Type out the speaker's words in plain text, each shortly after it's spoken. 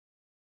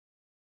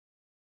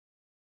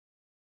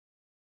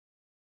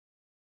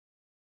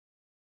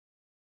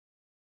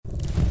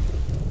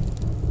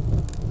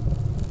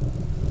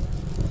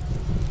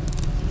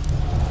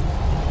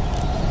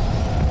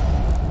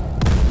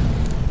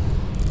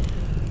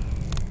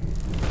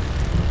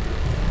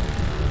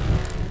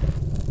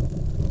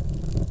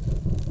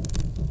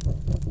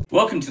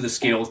Welcome to the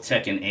Scale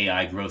Tech and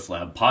AI Growth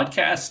Lab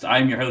podcast.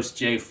 I'm your host,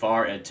 Jay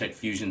Farr at Tech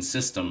Fusion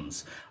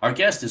Systems. Our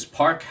guest is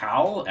Park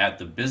Howell at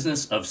the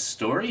Business of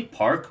Story.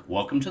 Park,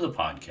 welcome to the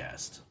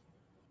podcast.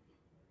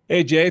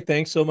 Hey, Jay,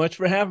 thanks so much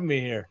for having me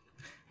here.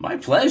 My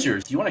pleasure.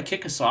 Do you want to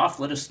kick us off?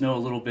 Let us know a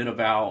little bit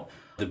about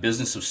the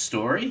Business of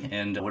Story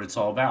and what it's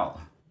all about.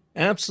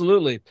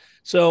 Absolutely.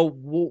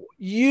 So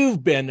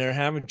you've been there,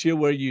 haven't you,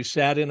 where you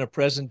sat in a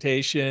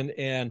presentation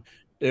and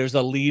there's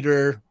a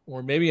leader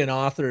or maybe an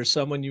author or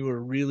someone you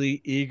were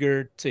really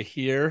eager to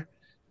hear,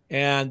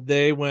 and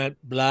they went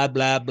blah,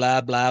 blah, blah,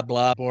 blah,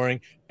 blah,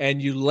 boring,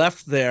 and you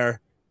left there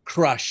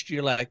crushed.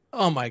 You're like,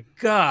 oh my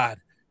God,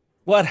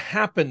 what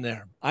happened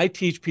there? I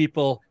teach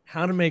people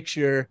how to make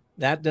sure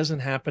that doesn't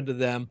happen to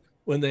them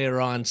when they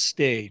are on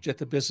stage at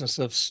the Business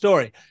of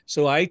Story.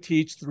 So I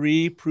teach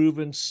 3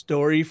 proven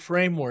story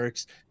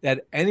frameworks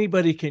that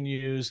anybody can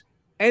use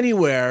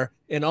anywhere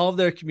in all of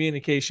their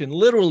communication,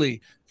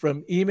 literally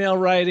from email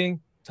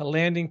writing to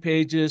landing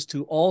pages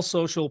to all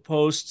social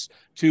posts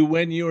to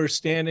when you are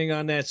standing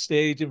on that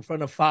stage in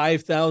front of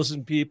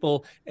 5,000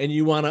 people and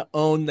you want to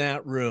own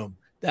that room.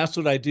 That's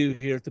what I do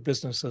here at the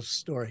Business of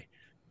Story.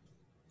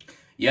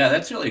 Yeah,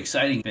 that's really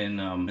exciting. Been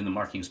in the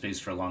marketing space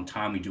for a long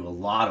time. We do a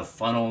lot of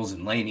funnels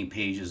and landing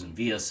pages and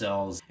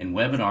VSLs and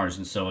webinars,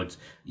 and so it's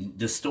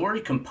the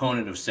story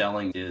component of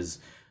selling is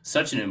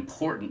such an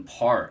important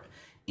part,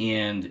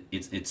 and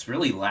it's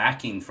really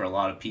lacking for a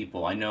lot of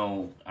people. I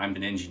know I'm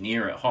an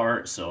engineer at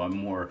heart, so I'm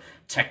more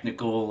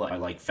technical. I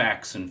like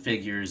facts and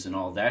figures and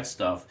all that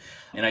stuff,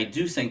 and I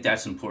do think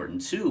that's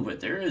important too. But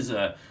there is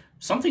a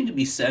something to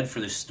be said for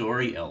the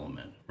story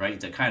element, right?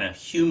 That kind of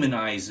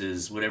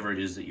humanizes whatever it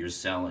is that you're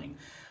selling.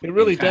 It And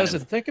really kind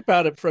doesn't. of, Think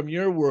about it from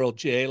your world,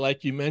 Jay.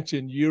 Like you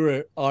mentioned,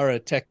 are a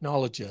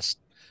technologist.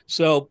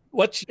 So,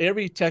 what's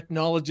every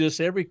technologist,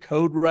 every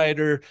code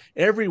writer,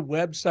 every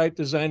website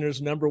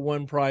designer's number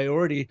one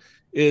priority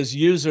is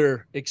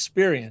user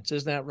experience.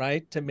 Isn't that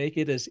right? To make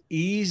it as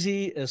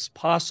easy as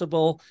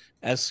possible,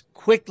 as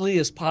quickly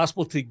as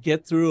possible to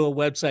get through a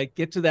website,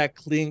 get to that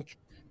link,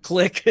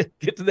 click,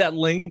 get to that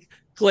link,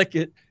 click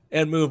it,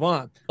 and move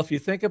on. If you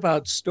think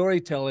about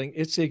storytelling,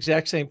 it's the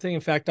exact same thing.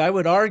 In fact, I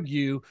would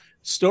argue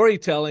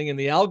storytelling and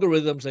the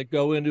algorithms that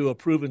go into a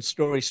proven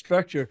story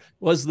structure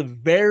was the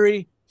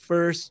very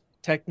first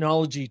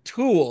technology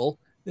tool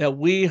that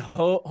we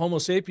Homo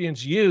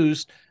sapiens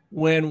used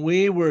when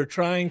we were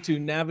trying to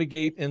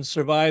navigate and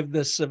survive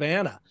the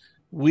savannah.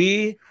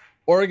 We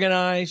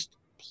organized,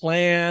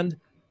 planned,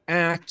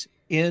 act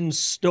in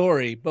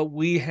story, but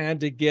we had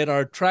to get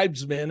our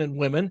tribesmen and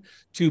women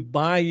to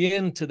buy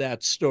into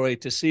that story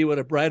to see what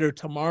a brighter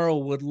tomorrow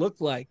would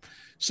look like.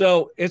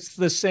 So it's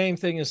the same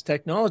thing as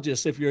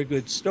technologists if you're a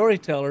good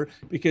storyteller,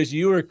 because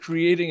you are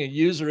creating a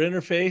user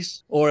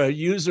interface or a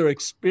user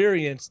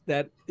experience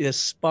that is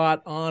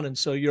spot on. And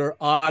so your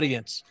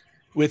audience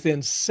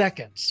within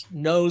seconds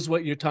knows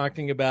what you're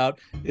talking about,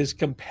 is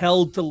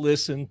compelled to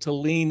listen, to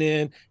lean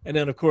in. And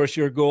then, of course,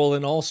 your goal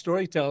in all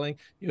storytelling,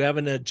 you have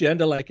an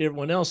agenda like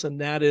everyone else, and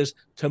that is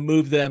to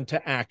move them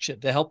to action,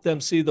 to help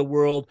them see the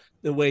world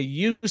the way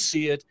you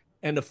see it,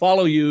 and to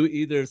follow you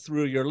either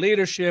through your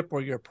leadership or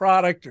your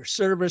product or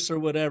service or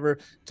whatever,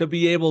 to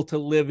be able to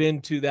live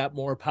into that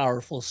more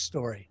powerful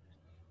story.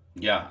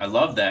 yeah, I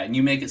love that. And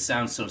you make it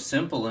sound so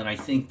simple. And I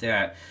think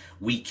that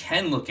we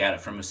can look at it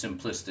from a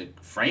simplistic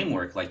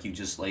framework like you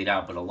just laid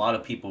out, but a lot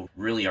of people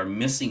really are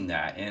missing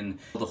that. And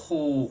the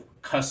whole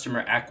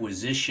customer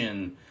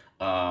acquisition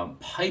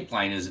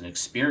pipeline is an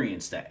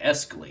experience that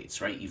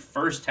escalates, right? You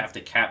first have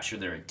to capture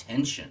their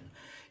attention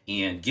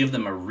and give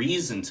them a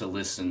reason to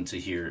listen, to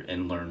hear,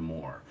 and learn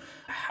more.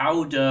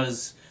 How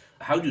does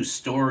how do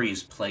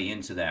stories play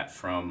into that,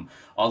 from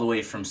all the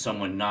way from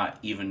someone not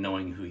even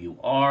knowing who you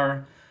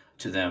are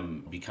to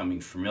them becoming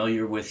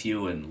familiar with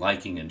you and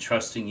liking and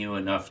trusting you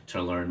enough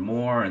to learn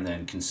more and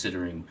then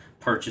considering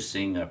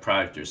purchasing a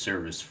product or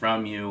service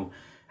from you?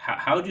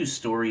 How do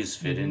stories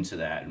fit Mm-hmm. into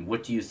that, and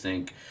what do you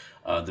think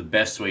the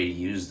best way to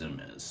use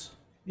them is?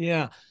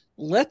 Yeah.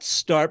 Let's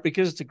start,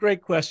 because it's a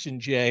great question,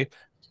 Jay.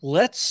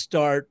 Let's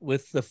start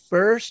with the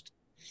first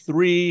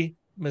 3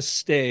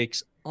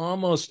 mistakes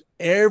almost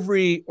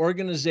every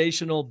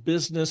organizational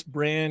business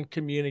brand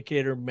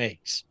communicator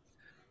makes.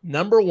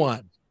 Number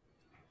one,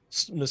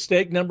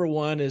 mistake number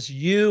one is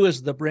you,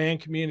 as the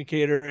brand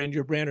communicator and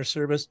your brand or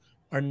service,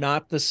 are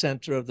not the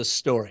center of the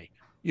story.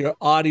 Your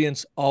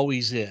audience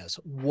always is.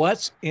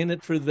 What's in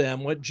it for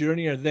them? What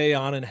journey are they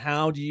on? And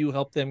how do you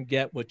help them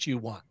get what you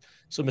want?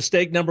 So,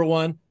 mistake number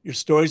one, your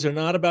stories are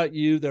not about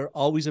you. They're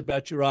always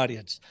about your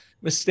audience.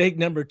 Mistake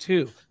number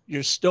two,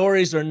 your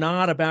stories are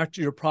not about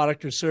your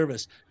product or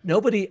service.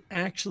 Nobody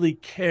actually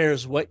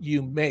cares what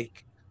you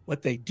make.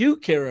 What they do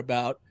care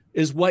about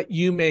is what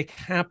you make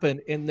happen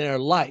in their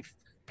life.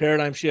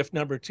 Paradigm shift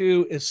number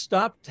two is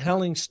stop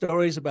telling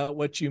stories about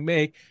what you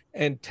make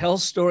and tell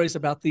stories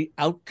about the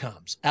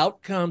outcomes.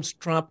 Outcomes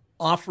trump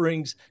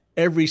offerings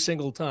every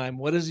single time.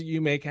 What is it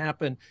you make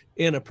happen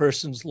in a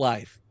person's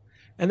life?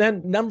 And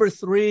then number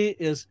three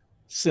is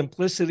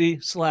simplicity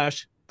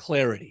slash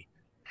clarity.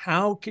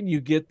 How can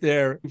you get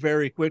there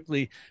very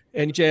quickly?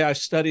 And Jay, I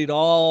studied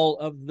all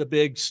of the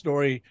big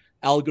story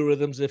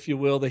algorithms, if you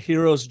will, the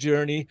hero's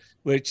journey,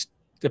 which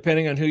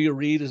depending on who you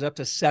read is up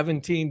to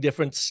 17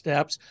 different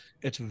steps.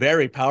 It's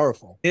very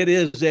powerful. It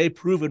is a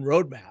proven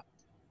roadmap,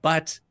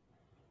 but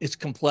it's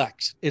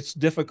complex. It's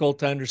difficult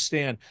to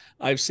understand.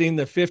 I've seen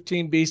the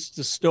 15 Beasts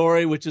of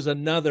Story, which is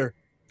another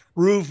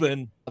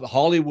proven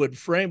Hollywood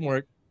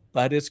framework,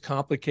 but it's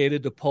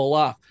complicated to pull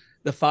off.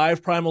 The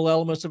 5 primal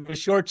elements of a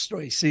short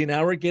story. See,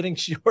 now we're getting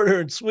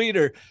shorter and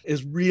sweeter,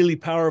 is really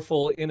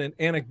powerful in an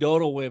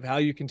anecdotal way of how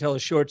you can tell a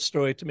short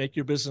story to make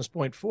your business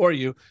point for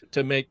you,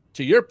 to make,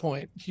 to your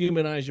point,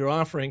 humanize your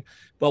offering.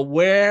 But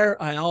where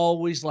I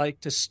always like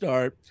to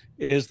start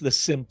is the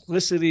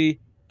simplicity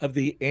of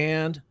the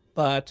and,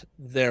 but,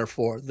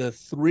 therefore. The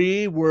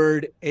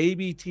 3-word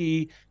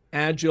ABT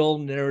agile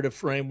narrative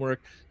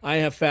framework. I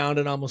have found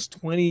in almost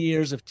 20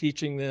 years of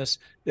teaching this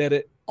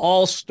that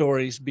all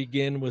stories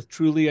begin with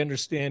truly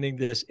understanding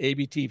this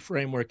ABT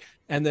framework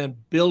and then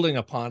building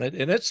upon it.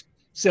 And it's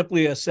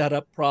simply a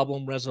setup,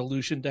 problem,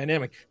 resolution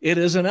dynamic. It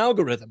is an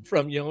algorithm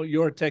from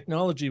your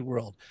technology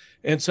world.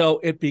 And so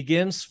it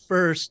begins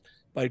first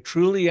by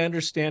truly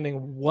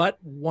understanding what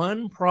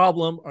one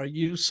problem are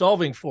you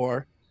solving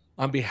for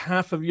on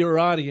behalf of your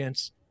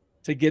audience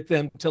to get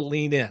them to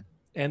lean in.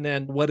 And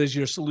then what is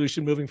your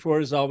solution moving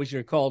forward is always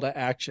your call to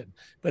action.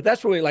 But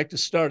that's where we like to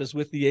start, is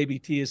with the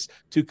ABT, is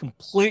to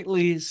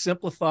completely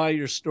simplify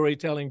your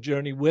storytelling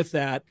journey with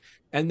that.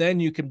 And then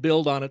you can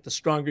build on it the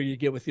stronger you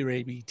get with your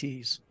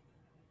ABTs.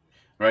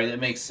 Right, that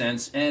makes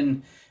sense.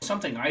 And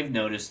something I've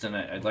noticed, and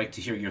I'd like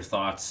to hear your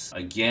thoughts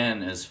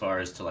again as far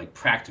as to like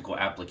practical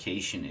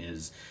application,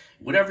 is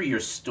whatever your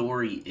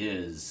story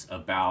is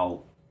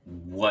about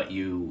what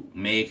you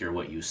make or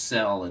what you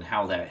sell and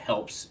how that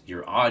helps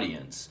your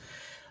audience,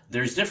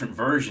 there's different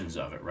versions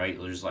of it, right?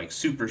 There's like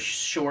super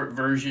short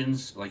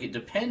versions. Like it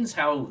depends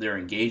how they're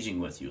engaging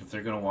with you. If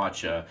they're going to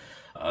watch a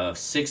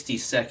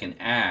 60-second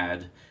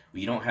ad,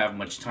 you don't have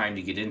much time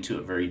to get into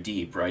it very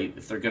deep, right?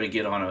 If they're going to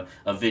get on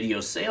a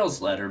video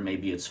sales letter,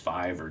 maybe it's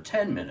 5 or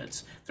 10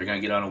 minutes. If they're going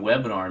to get on a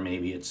webinar,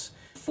 maybe it's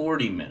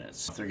 40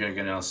 minutes. If they're going to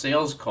get on a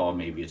sales call,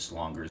 maybe it's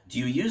longer. Do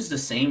you use the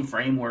same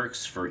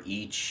frameworks for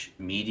each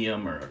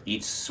medium or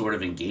each sort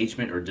of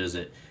engagement, or does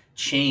it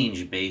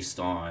change based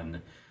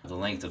on the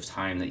length of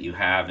time that you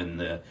have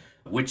and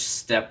which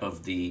step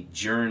of the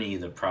journey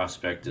the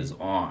prospect is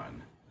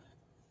on?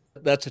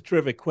 That's a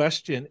terrific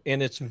question. And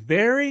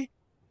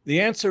the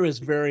answer is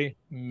very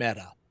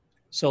meta.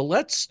 So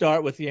let's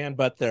start with the and,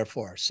 but,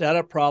 therefore.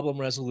 Setup, problem,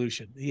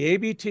 resolution. The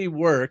ABT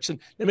works.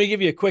 And let me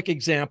give you a quick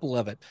example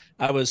of it.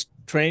 I was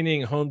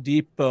training Home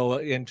Depot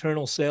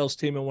internal sales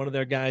team, and one of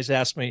their guys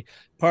asked me,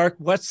 Park,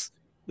 what's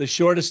the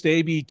shortest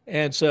ABT?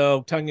 And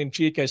so tongue in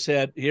cheek, I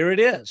said, here it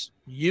is.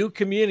 You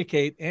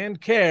communicate and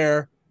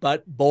care,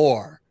 but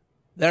bore.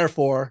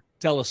 Therefore,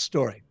 tell a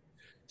story.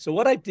 So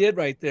what I did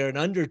right there in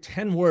under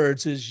 10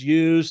 words is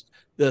used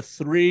the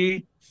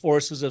 3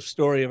 forces of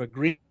story of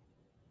agreement,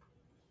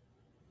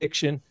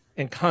 prediction,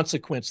 and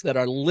consequence that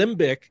are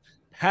limbic,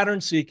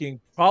 pattern-seeking,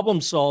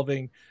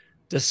 problem-solving,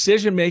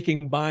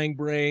 decision-making buying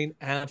brain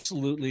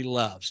absolutely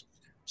loves.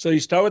 So you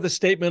start with a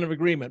statement of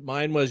agreement.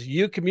 Mine was,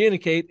 you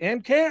communicate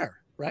and care,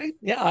 right?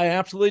 Yeah, I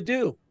absolutely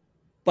do.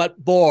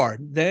 But bore.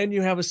 Then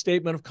you have a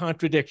statement of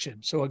contradiction.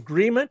 So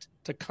agreement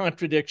to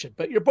contradiction,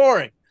 but you're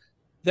boring.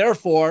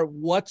 Therefore,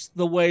 what's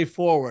the way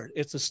forward?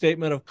 It's a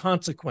statement of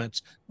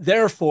consequence.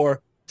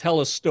 Therefore, tell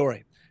a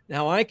story.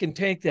 Now, I can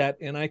take that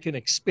and I can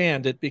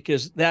expand it,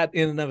 because that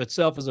in and of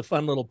itself is a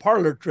fun little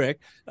parlor trick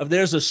of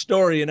there's a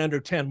story in under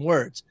 10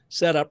 words.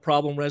 Setup,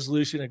 problem,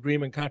 resolution,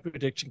 agreement,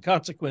 contradiction,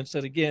 consequence,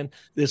 that again,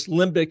 this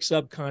limbic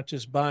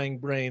subconscious buying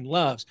brain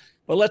loves.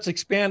 But let's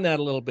expand that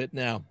a little bit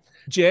now.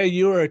 Jay,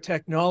 you are a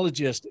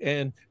technologist,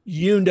 and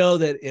you know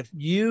that if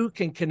you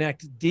can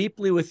connect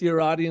deeply with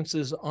your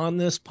audiences on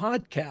this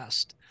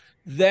podcast,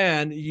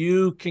 then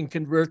you can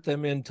convert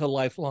them into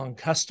lifelong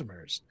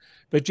customers.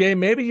 But Jay,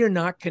 maybe you're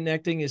not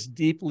connecting as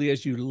deeply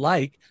as you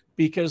like,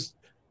 because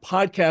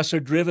podcasts are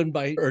driven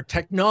by, or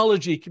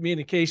technology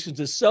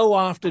communications is so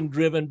often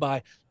driven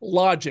by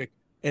logic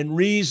and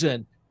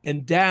reason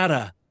and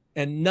data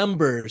and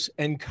numbers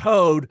and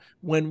code,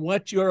 when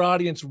what your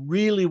audience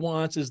really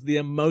wants is the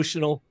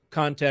emotional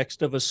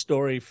context of a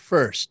story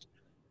first.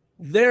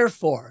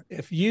 Therefore,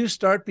 if you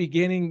start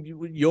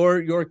beginning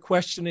your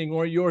questioning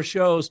or your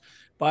shows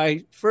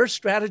by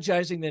first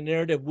strategizing the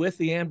narrative with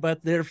the and,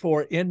 but,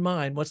 therefore in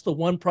mind, what's the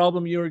one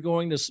problem you are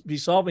going to be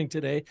solving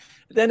today,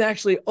 then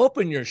actually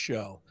open your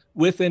show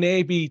with an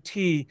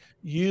ABT,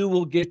 you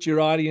will get your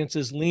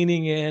audiences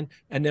leaning in.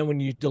 And then when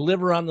you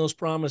deliver on those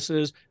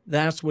promises,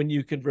 that's when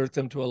you convert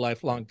them to a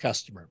lifelong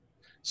customer.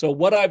 So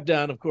what I've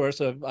done, of course,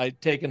 I've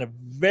taken a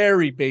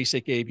very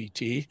basic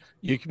ABT.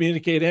 You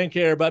communicate and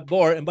care, but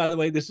bore. And by the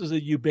way, this is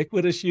a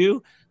ubiquitous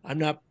you. I'm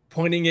not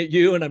pointing at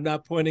you, and I'm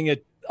not pointing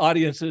at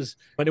audiences,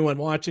 anyone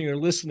watching or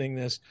listening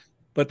this.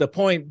 But the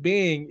point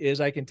being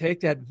is I can take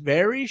that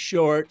very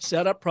short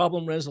setup,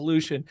 problem,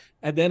 resolution,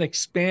 and then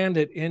expand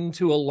it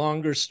into a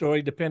longer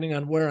story depending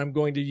on where I'm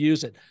going to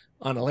use it.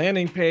 on a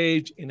landing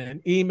page, in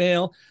an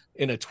email,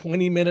 in a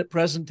 20-minute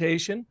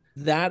presentation.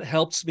 That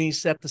helps me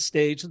set the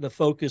stage and the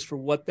focus for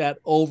what that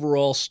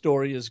overall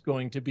story is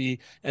going to be.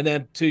 And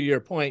then to your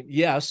point,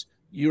 yes,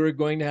 you are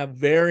going to have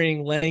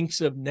varying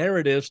lengths of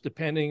narratives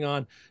depending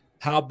on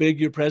how big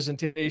your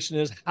presentation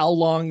is, how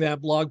long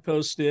that blog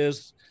post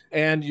is.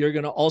 And you're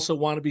going to also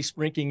want to be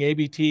sprinkling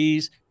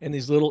ABTs and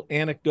these little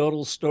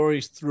anecdotal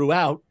stories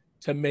throughout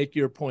to make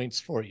your points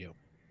for you.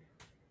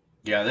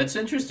 Yeah, that's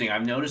interesting.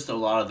 I've noticed a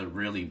lot of the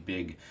really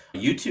big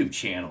YouTube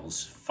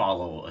channels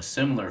follow a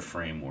similar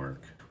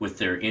framework with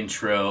their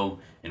intro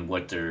and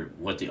what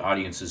the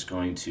audience is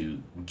going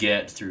to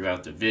get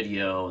throughout the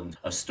video, and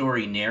a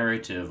story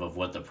narrative of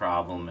what the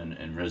problem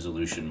and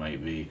resolution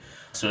might be.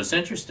 So it's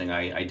interesting.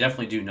 I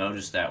definitely do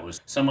notice that with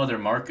some other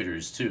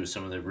marketers too,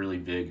 some of the really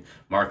big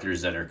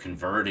marketers that are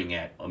converting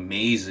at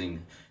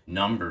amazing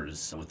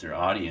numbers with their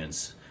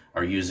audience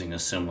are using a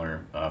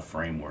similar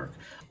framework.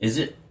 Is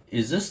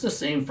this the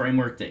same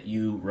framework that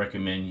you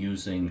recommend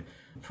using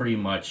pretty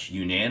much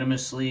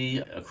unanimously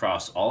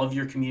across all of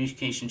your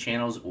communication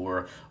channels,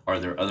 or are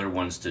there other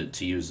ones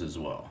to use as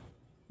well?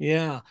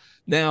 Yeah.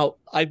 Now,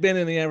 I've been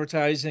in the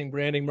advertising,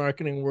 branding,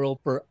 marketing world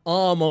for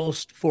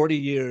almost 40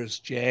 years,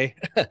 Jay.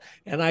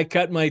 And I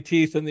cut my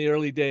teeth in the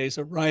early days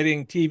of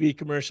writing TV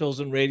commercials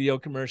and radio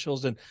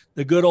commercials and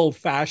the good old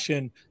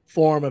fashioned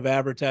form of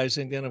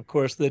advertising. Then, of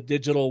course, the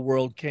digital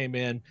world came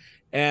in,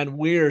 and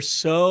we're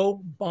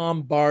so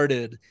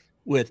bombarded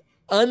with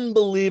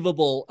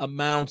unbelievable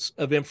amounts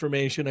of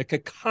information, a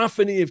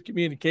cacophony of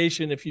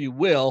communication, if you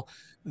will,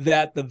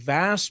 that the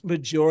vast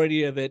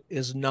majority of it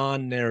is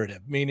non-narrative,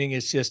 meaning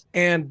it's just,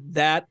 and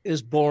that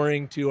is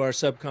boring to our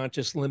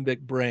subconscious limbic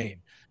brain.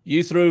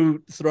 You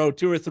throw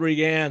two or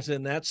three ands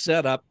in that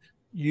setup,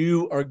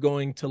 you are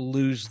going to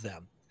lose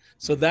them.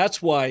 So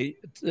that's why,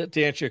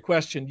 to answer your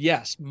question,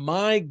 yes,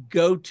 my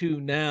go-to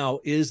now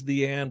is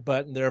the and,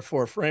 but, and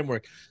therefore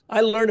framework.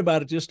 I learned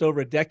about it just over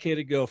a decade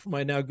ago from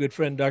my now good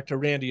friend, Dr.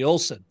 Randy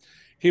Olson.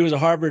 He was a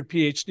Harvard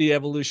PhD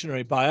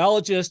evolutionary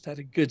biologist, had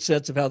a good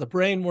sense of how the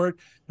brain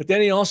worked, but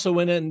then he also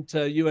went into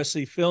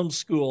USC Film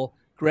School,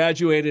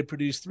 graduated,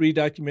 produced 3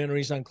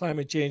 documentaries on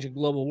climate change and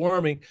global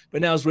warming,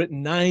 but now has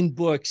written 9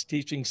 books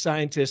teaching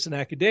scientists and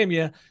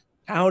academia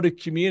how to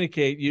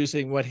communicate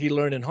using what he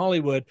learned in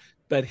Hollywood.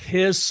 But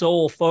his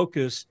sole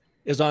focus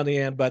is on the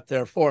and, but,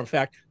 therefore. In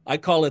fact, I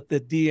call it the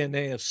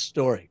DNA of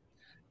story.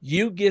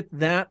 You get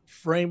that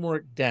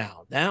framework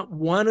down, that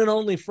one and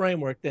only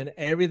framework, then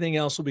everything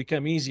else will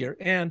become easier.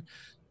 And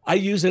I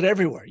use it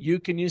everywhere.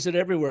 You can use it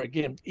everywhere.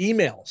 Again,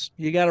 emails.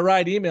 You got to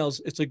write emails.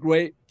 It's a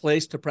great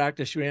place to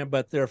practice your and,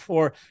 but,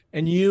 therefore,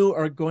 and you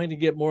are going to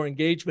get more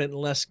engagement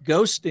and less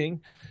ghosting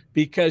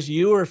because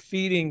you are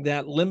feeding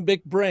that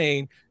limbic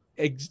brain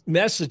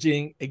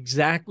messaging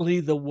exactly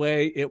the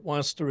way it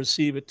wants to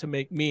receive it to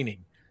make meaning.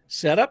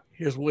 Setup,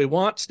 here's what we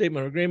want.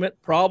 Statement of agreement.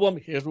 Problem,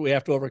 here's what we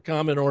have to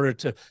overcome in order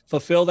to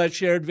fulfill that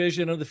shared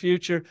vision of the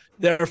future.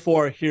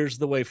 Therefore, here's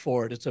the way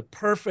forward. It's a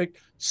perfect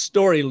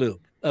story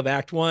loop of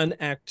Act 1,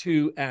 Act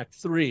 2, Act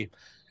 3.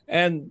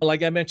 And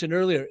like I mentioned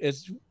earlier,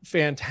 it's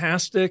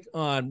fantastic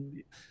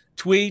on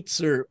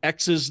tweets or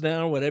X's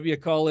now, whatever you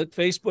call it,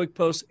 Facebook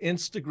posts,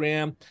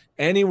 Instagram,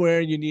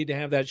 anywhere you need to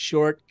have that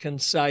short,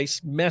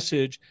 concise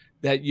message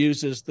that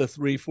uses the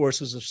 3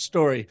 forces of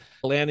story,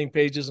 landing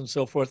pages and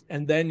so forth,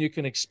 and then you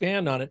can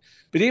expand on it.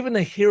 But even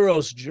the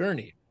hero's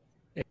journey,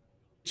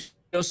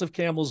 Joseph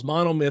Campbell's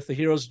monomyth, The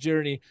Hero's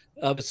Journey,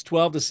 of its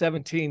 12 to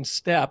 17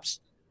 steps,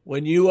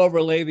 when you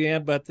overlay the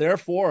and, but,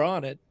 therefore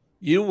on it,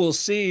 you will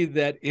see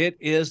that it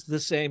is the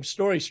same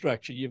story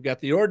structure. You've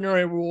got the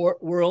ordinary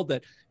world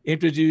that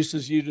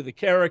introduces you to the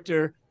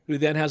character, who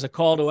then has a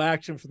call to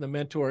action from the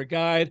mentor or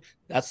guide.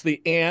 That's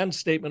the and,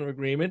 statement of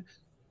agreement.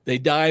 They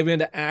dive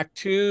into Act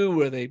 2,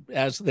 where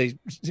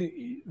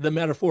the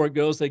metaphor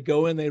goes, they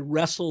go in, they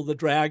wrestle the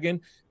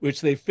dragon,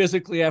 which they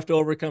physically have to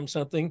overcome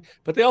something,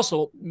 but they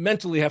also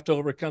mentally have to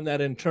overcome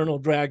that internal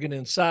dragon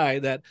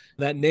inside, that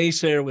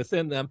naysayer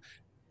within them.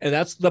 And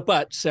that's the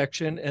but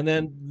section. And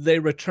then they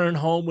return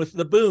home with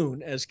the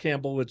boon, as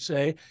Campbell would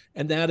say.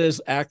 And that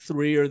is Act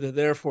 3, or the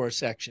therefore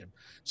section.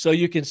 So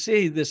you can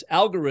see this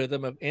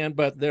algorithm of and,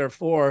 but,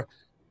 therefore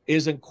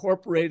is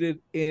incorporated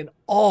in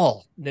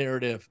all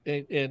narrative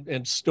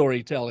and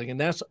storytelling. And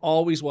that's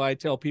always why I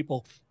tell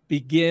people,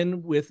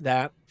 begin with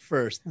that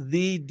first.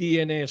 The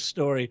DNA of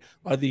story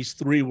are these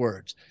 3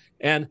 words.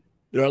 And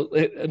there are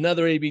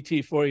another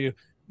ABT for you.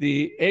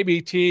 The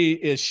ABT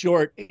is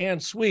short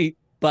and sweet,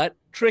 but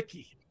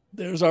tricky.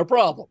 There's our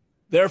problem.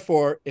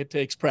 Therefore, it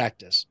takes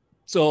practice.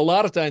 So a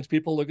lot of times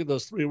people look at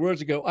those 3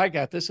 words and go, I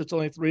got this. It's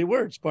only 3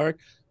 words, Park,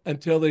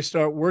 until they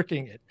start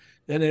working it.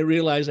 Then they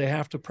realize they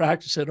have to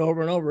practice it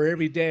over and over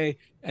every day.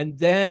 And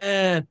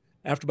then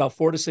after about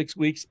 4 to 6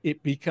 weeks,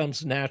 it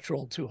becomes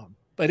natural to them.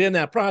 But in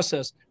that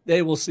process,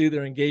 they will see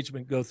their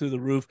engagement go through the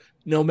roof,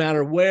 no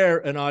matter where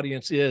an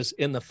audience is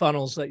in the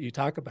funnels that you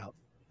talk about.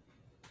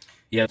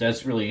 Yeah,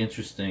 that's really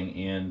interesting.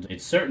 And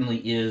it certainly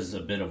is a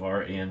bit of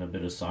art and a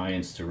bit of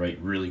science to write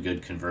really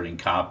good converting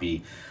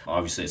copy.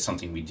 Obviously, it's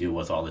something we deal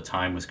with all the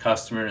time with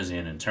customers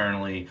and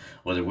internally,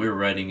 whether we're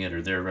writing it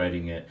or they're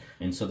writing it.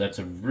 And so that's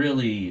a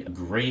really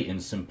great and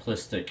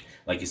simplistic,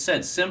 like you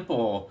said,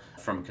 simple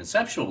from a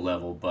conceptual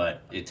level,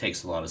 but it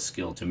takes a lot of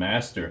skill to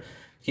master.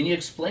 Can you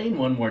explain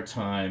one more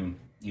time?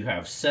 You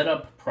have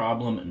setup,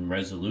 problem, and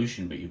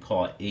resolution, but you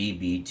call it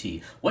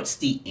ABT. What's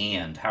the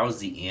and? How is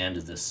the and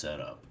of this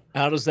setup?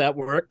 How does that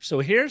work? So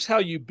here's how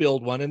you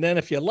build one. And then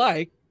if you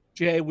like,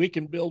 Jay, we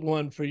can build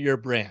one for your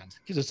brand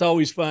because it's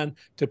always fun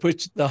to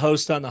put the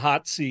host on the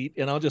hot seat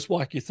and I'll just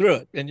walk you through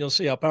it and you'll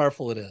see how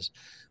powerful it is.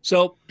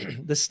 So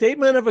the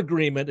statement of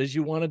agreement is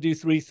you want to do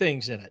three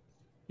things in it.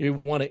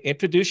 You want to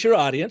introduce your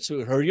audience,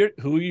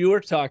 who you are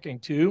talking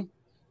to,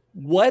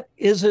 what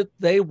is it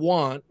they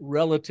want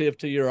relative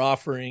to your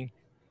offering,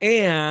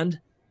 and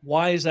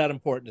why is that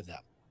important to them?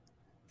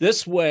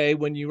 This way,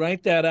 when you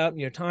write that out and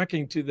you're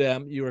talking to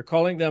them, you are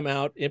calling them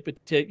out in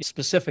particular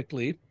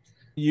specifically.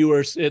 You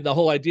are the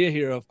whole idea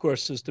here, of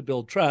course, is to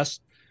build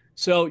trust.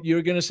 So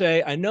you're going to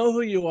say, I know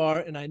who you are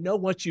and I know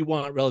what you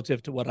want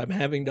relative to what I'm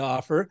having to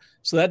offer.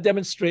 So that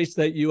demonstrates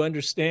that you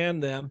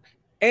understand them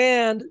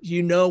and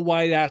you know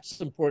why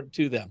that's important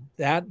to them.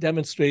 That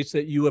demonstrates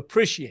that you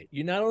appreciate.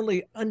 You not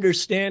only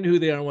understand who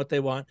they are and what they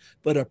want,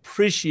 but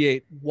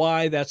appreciate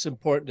why that's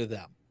important to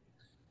them.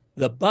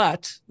 The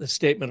but, the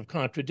statement of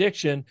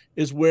contradiction,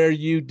 is where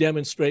you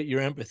demonstrate your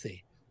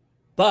empathy.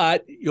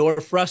 But you're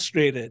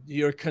frustrated,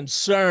 you're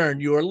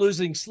concerned, you're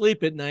losing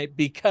sleep at night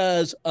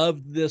because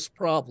of this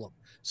problem.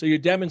 So you're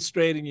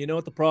demonstrating, you know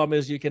what the problem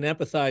is, you can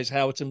empathize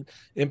how it's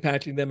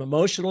impacting them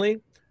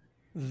emotionally.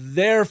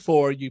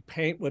 Therefore, you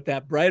paint what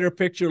that brighter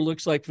picture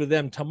looks like for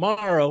them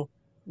tomorrow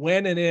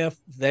when and if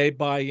they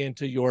buy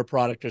into your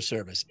product or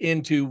service,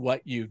 into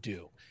what you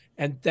do.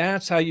 And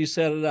that's how you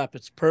set it up.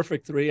 It's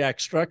perfect 3-act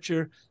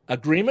structure: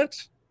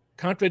 agreement,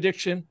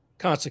 contradiction,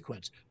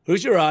 consequence.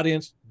 Who's your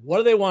audience? What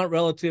do they want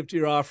relative to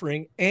your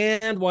offering?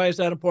 And why is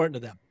that important to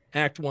them?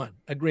 Act 1,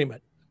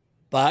 agreement.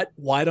 But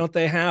why don't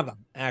they have them?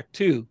 Act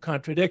 2,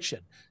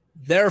 contradiction.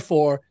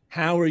 Therefore,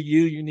 how are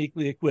you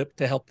uniquely equipped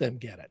to help them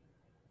get it?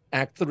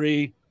 Act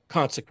 3,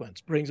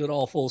 consequence. Brings it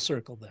all full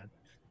circle then.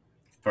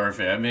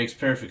 Perfect. That makes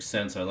perfect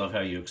sense. I love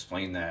how you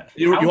explain that.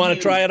 You How do want to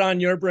you? try it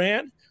on your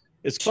brand?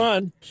 It's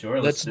fun. Sure,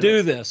 let's Let's do do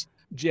it. this.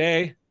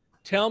 Jay,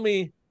 tell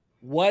me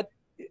what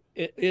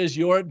is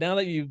your, now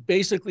that you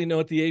basically know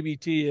what the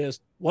ABT is,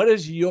 what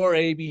is your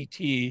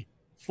ABT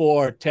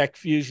for Tech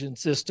Fusion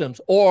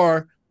Systems,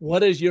 or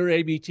what is your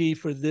ABT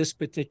for this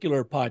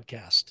particular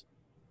podcast?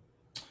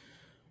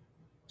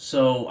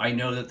 So I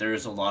know that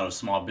there's a lot of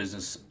small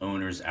business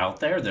owners out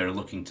there that are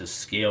looking to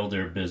scale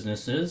their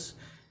businesses.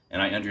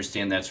 And I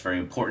understand that's very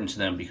important to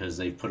them because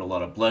they've put a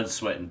lot of blood,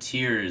 sweat, and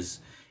tears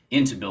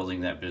into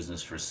building that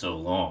business for so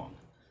long.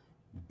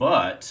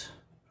 But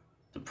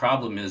the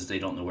problem is they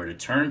don't know where to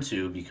turn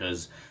to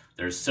because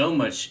there's so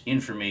much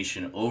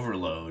information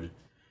overload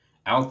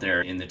out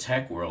there in the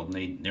tech world,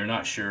 and they're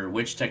not sure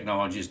which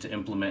technologies to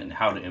implement and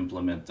how to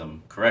implement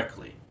them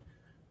correctly.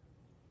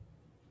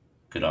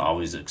 Could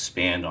always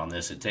expand on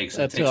this. It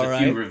That's takes all a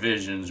few right.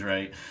 revisions,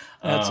 right?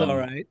 That's all Um,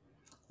 right.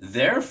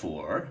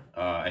 Therefore,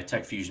 at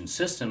Tech Fusion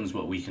Systems,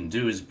 what we can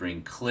do is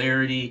bring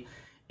clarity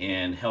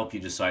and help you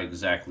decide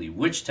exactly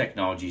which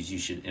technologies you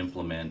should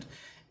implement,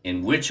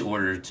 in which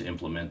order to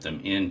implement them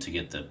in to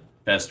get the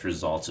best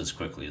results as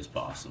quickly as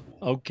possible.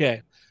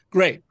 Okay.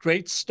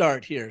 Great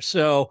start here.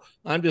 So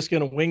I'm just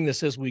going to wing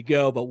this as we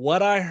go. But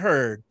what I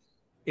heard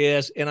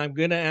is, and I'm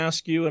going to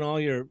ask you and all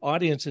your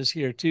audiences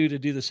here too to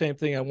do the same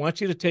thing. I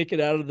want you to take it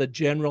out of the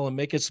general and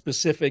make it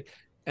specific,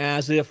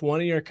 as if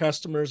one of your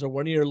customers or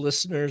one of your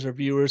listeners or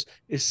viewers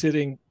is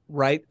sitting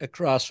right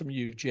across from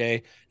you,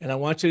 Jay. And I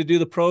want you to do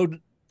the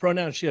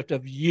pronoun shift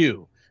of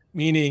you,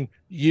 meaning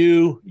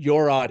you,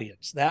 your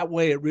audience. That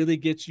way it really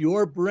gets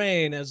your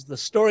brain as the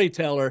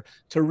storyteller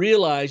to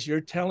realize you're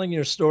telling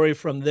your story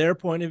from their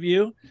point of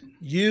view.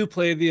 You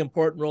play the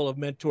important role of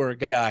mentor or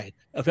guide,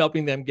 of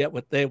helping them get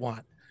what they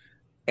want.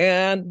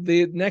 And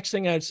the next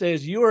thing I'd say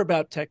is you are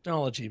about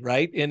technology,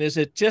 right? And is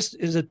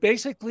it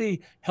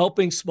basically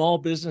helping small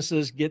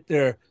businesses get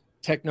their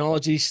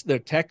technologies, their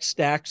tech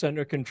stacks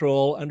under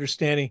control,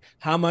 understanding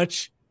how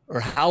much or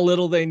how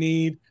little they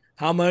need,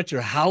 how much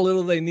or how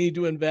little they need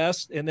to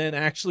invest, and then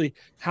actually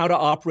how to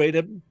operate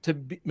them to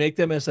make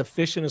them as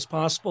efficient as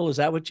possible? Is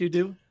that what you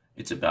do?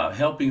 It's about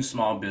helping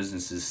small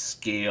businesses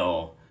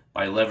scale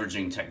by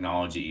leveraging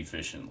technology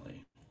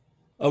efficiently.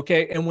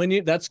 Okay.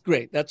 And that's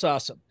great. That's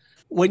awesome.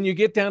 When you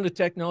get down to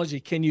technology,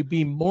 can you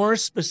be more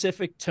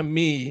specific to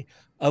me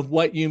of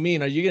what you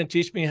mean? Are you going to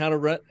teach me how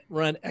to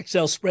run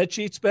Excel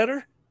spreadsheets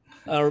better?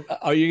 Or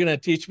are you going to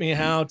teach me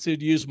how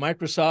to use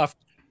Microsoft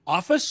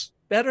Office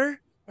better?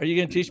 Are you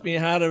going to teach me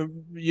how to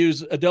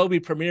use Adobe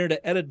Premiere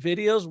to edit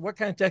videos? What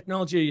kind of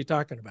technology are you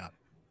talking about?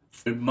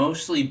 It would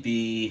mostly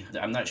be,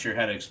 I'm not sure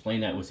how to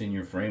explain that within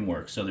your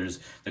framework. So there's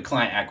the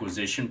client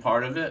acquisition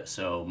part of it,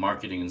 so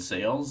marketing and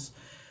sales.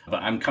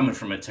 But I'm coming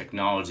from a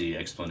technology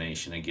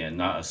explanation again,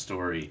 not a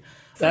story.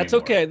 That's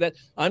framework. okay. That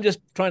I'm just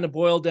trying to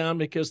boil down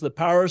because the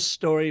power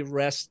story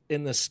rests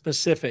in the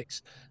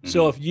specifics.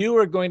 So Hmm. if you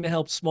are going to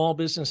help small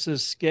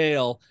businesses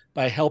scale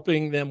by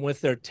helping them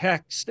with their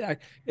tech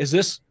stack, is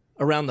this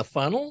around the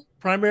funnel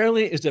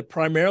primarily? Is it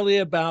primarily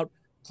about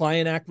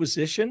client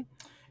acquisition?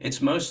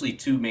 It's mostly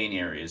two main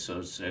areas. So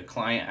it's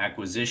client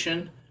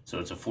acquisition, so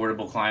it's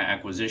affordable client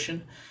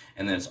acquisition,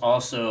 and then it's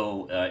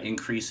also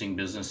increasing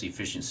business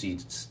efficiency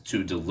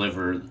to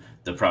deliver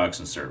the products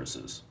and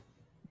services.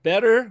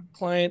 Better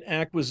client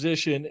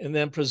acquisition, and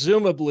then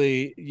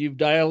presumably you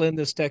dial in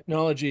this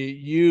technology,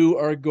 you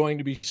are going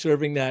to be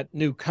serving that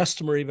new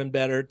customer even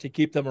better to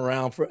keep them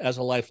around for as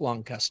a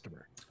lifelong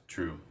customer.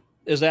 True.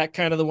 Is that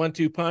kind of the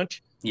 1-2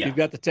 punch? Yeah. You've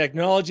got the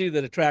technology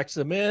that attracts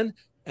them in,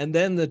 and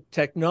then the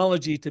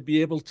technology to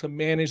be able to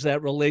manage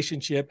that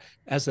relationship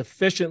as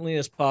efficiently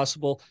as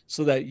possible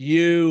so that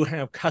you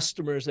have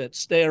customers that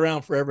stay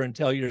around forever and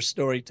tell your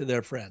story to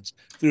their friends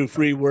through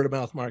free word of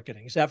mouth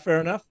marketing. Is that fair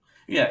enough?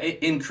 Yeah,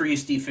 it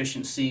increased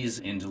efficiencies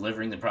in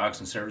delivering the products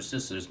and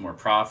services, so there's more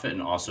profit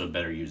and also a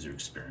better user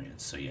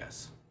experience. So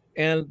yes.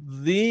 And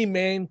the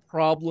main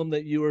problem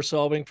that you are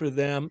solving for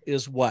them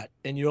is what?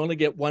 And you only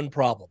get one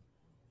problem.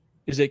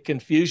 Is it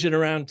confusion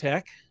around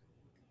tech?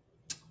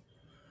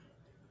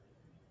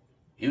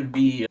 It would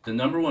be the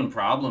number one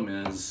problem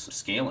is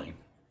scaling.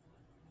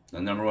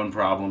 The number one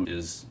problem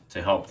is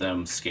to help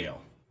them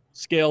scale.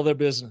 Scale their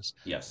business.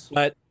 Yes.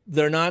 But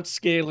they're not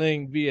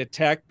scaling via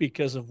tech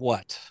because of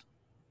what?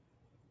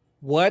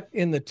 What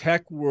in the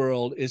tech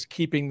world is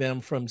keeping them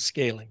from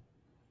scaling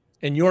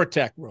in your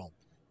tech world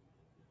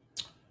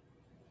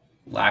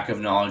Lack of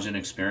knowledge and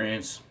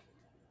experience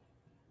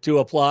to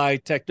apply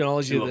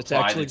technology to that's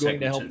apply actually going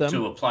to help them?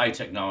 to apply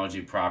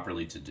technology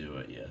properly to do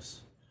it.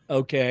 Yes.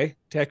 Okay,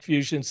 Tech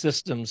Fusion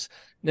Systems.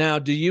 Now,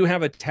 do you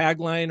have a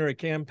tagline or a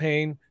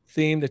campaign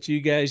theme that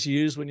you guys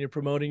use when you're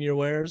promoting your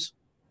wares?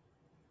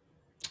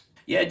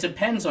 Yeah, it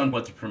depends on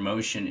what the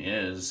promotion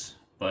is,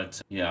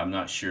 but yeah, I'm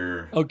not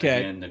sure. Okay,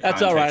 Again, the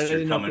that's all right. I context you're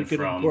didn't know if we coming could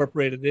from.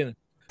 incorporate it in.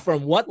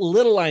 From what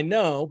little I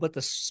know, but the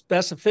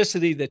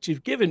specificity that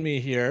you've given me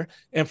here,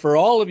 and for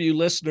all of you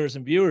listeners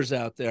and viewers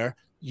out there,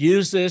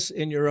 use this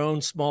in your own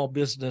small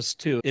business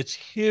too. It's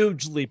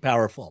hugely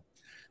powerful.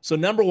 So,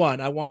 number one,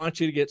 I want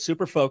you to get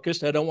super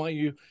focused. I don't want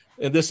you,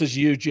 and this is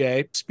you,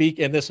 Jay, speak,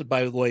 and this is,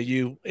 by the way,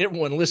 you,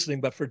 everyone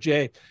listening, but for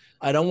Jay,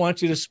 I don't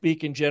want you to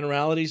speak in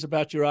generalities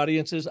about your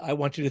audiences. I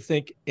want you to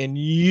think in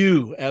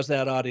you as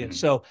that audience. Mhm.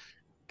 So,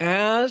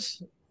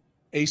 as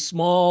a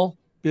small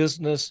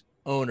business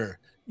owner,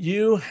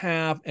 you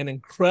have an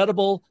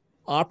incredible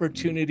Mhm.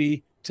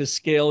 opportunity to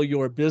scale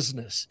your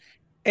business.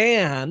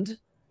 And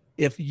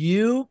if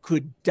you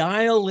could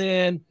dial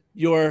in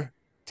your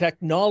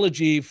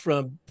technology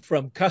from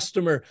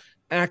customer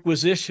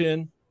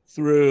acquisition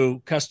through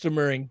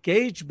customer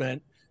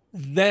engagement,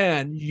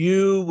 then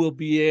you will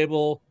be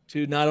able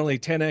to not only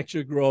 10x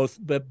your growth,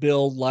 but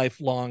build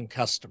lifelong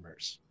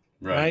customers,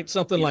 Right. right?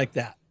 Something Yeah. like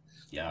that.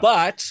 Yeah.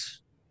 But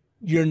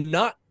you're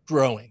not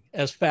growing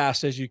as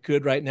fast as you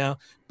could right now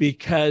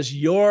because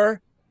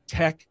your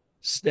tech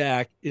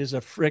stack is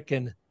a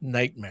freaking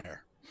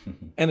nightmare.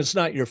 And it's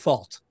not your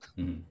fault.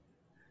 Mhm.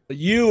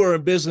 You are a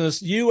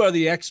business, you are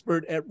the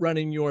expert at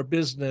running your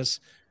business.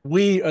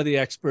 We are the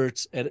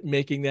experts at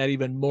making that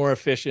even more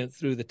efficient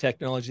through the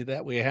technology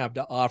that we have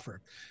to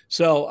offer.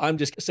 So I'm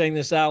just saying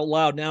this out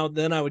loud now.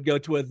 Then I would go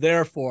to a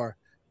therefore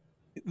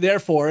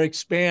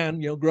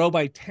expand, grow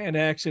by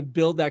 10x and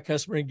build that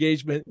customer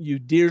engagement you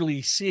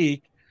dearly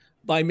seek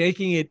by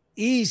making it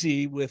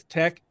easy with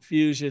Tech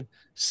Fusion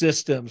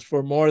Systems.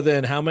 For more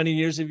than how many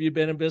years have you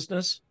been in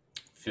business?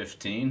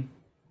 15.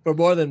 For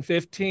more than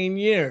 15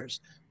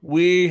 years,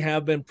 we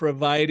have been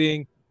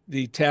providing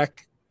the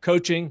tech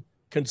coaching,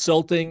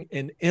 consulting,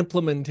 and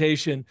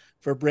implementation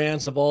for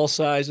brands of all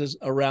sizes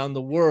around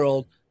the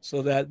world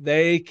so that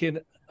they can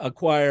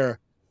acquire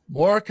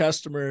more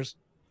customers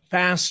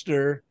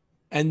faster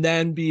and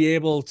then be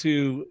able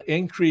to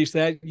increase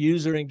that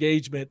user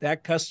engagement,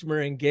 that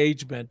customer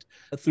engagement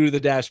through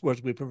the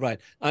dashboards we provide.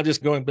 I'm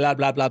just going blah,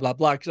 blah, blah, blah,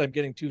 blah, because I'm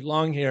getting too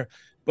long here.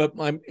 But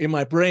in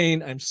my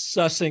brain, I'm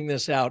sussing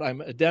this out.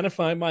 I'm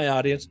identifying my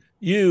audience.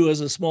 You, as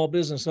a small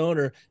business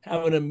owner,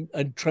 have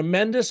a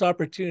tremendous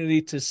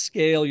opportunity to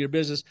scale your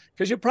business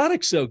because your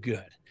product's so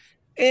good.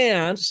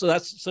 And so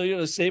you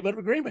have a statement of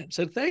agreement.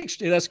 So thanks,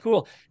 Jay. That's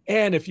cool.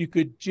 And if you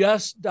could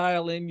just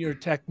dial in your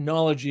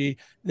technology,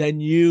 then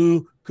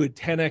you could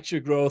 10x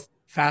your growth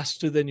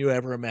faster than you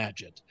ever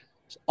imagined.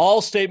 It's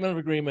all statement of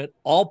agreement,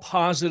 all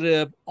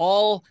positive,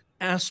 all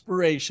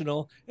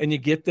aspirational, and you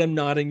get them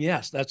nodding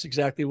yes. That's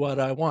exactly what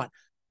I want.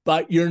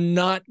 But you're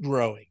not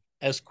growing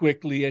as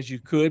quickly as you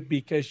could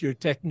because your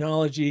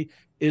technology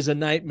is a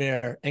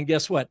nightmare. And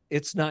guess what?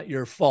 It's not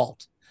your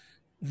fault.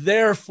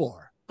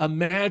 Therefore,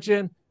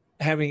 imagine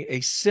having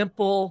a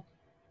simple,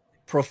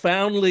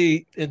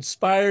 profoundly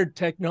inspired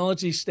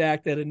technology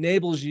stack that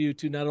enables you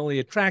to not only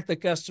attract the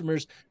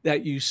customers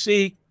that you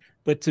seek,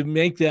 but to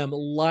make them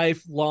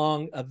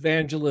lifelong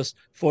evangelists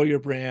for your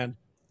brand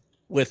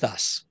with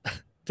us.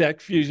 Tech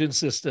Fusion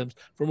Systems.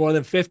 For more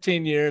than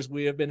 15 years,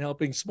 we have been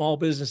helping small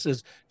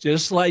businesses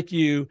just like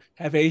you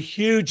have a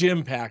huge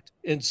impact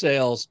in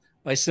sales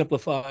by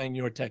simplifying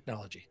your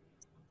technology.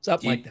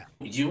 Something like that.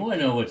 Do you want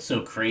to know what's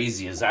so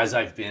crazy is as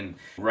I've been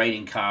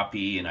writing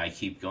copy and I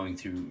keep going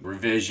through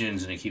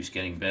revisions and it keeps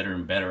getting better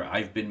and better,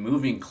 I've been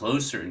moving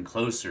closer and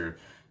closer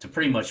to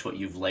pretty much what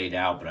you've laid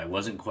out, but I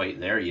wasn't quite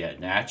there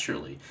yet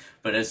naturally.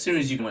 But as soon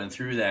as you went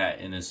through that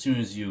and as soon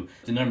as the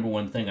number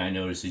one thing I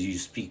notice is you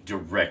speak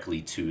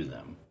directly to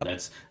them.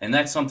 That's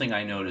something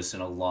I notice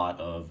in a lot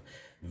of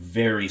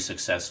very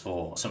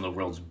successful, some of the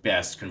world's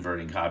best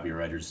converting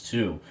copywriters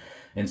too.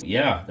 And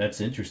yeah, that's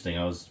interesting.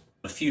 I was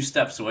a few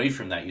steps away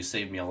from that. You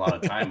saved me a lot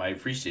of time. I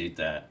appreciate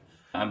that.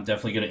 I'm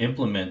definitely going to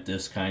implement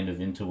this kind of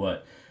into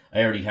what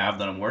I already have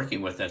that I'm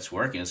working with that's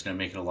working. It's going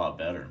to make it a lot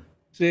better.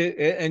 See,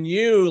 and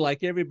you,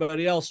 like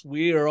everybody else,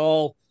 we are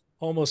all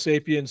Homo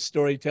sapiens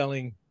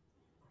storytelling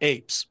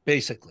apes,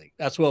 basically.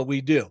 That's what we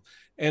do.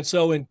 And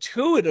so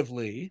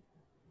intuitively,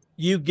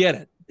 you get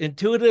it.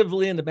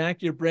 Intuitively in the back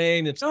of your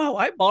brain, it's, oh,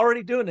 I'm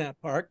already doing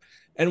that part.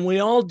 And we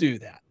all do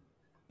that.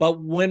 But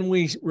when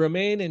we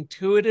remain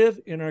intuitive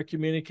in our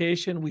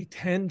communication, we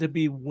tend to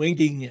be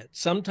winging it.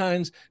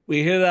 Sometimes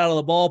we hit it out of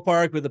the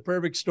ballpark with the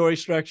perfect story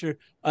structure.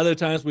 Other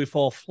times we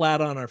fall flat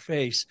on our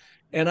face.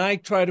 And I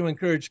try to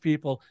encourage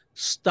people,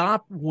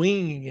 stop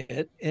winging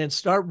it and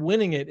start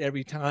winning it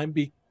every time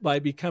by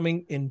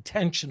becoming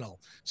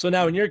intentional. So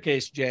now in your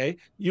case, Jay,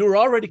 you were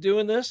already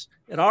doing this.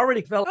 It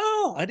already felt,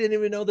 oh, I didn't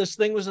even know this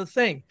thing was a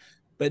thing.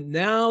 But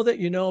now that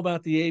you know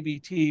about the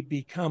ABT,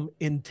 become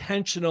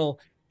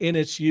intentional in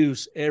its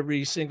use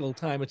every single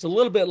time. It's a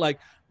little bit like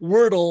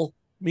Wordle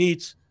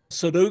meets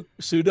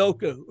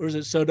Sudoku, or is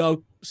it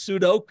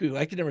Sudoku?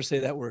 I can never say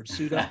that word.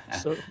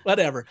 So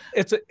whatever.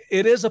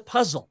 It is a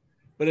puzzle,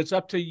 but it's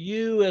up to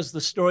you as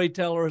the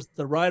storyteller, as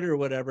the writer, or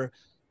whatever,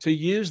 to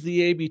use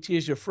the ABT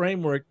as your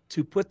framework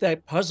to put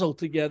that puzzle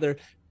together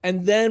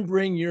and then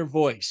bring your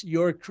voice,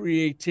 your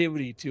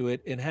creativity to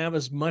it, and have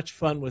as much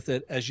fun with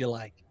it as you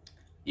like.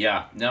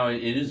 Yeah, no,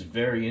 it is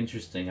very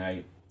interesting.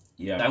 I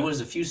was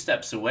a few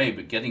steps away,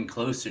 but getting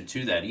closer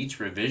to that. Each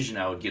revision,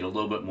 I would get a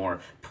little bit more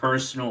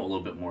personal, a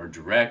little bit more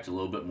direct, a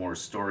little bit more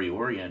story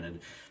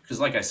oriented. Because,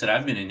 like I said,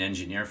 I've been an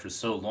engineer for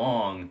so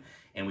long,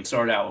 and we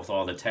started out with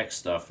all the tech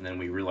stuff, and then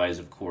we realize,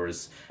 of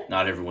course,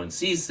 not everyone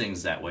sees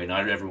things that way.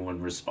 Not everyone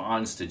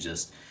responds to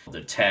just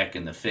the tech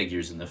and the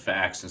figures and the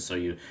facts. And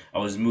so I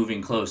was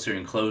moving closer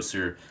and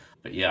closer.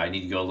 But yeah, I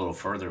need to go a little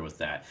further with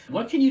that.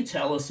 What can you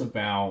tell us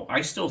about?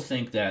 I still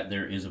think that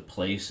there is a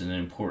place and an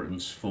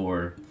importance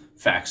for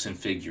facts and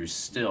figures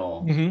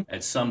still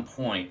at some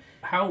point.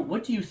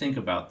 What do you think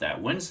about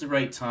that? When's the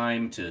right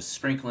time to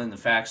sprinkle in the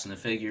facts and the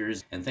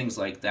figures and things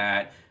like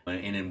that?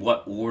 And in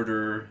what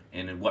order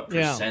and in what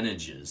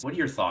percentages? What are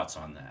your thoughts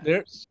on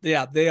that?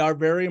 They are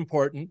very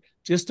important.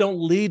 Just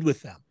don't lead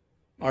with them.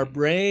 Our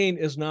brain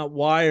is not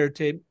wired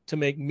to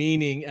make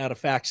meaning out of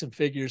facts and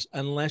figures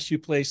unless you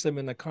place them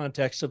in the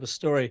context of a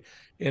story.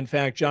 In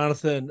fact,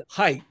 Jonathan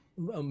Haidt,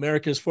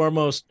 America's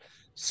foremost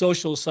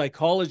social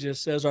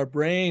psychologist, says our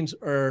brains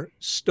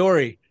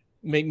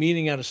make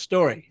meaning out of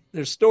story.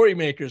 They're story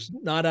makers,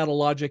 not out of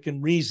logic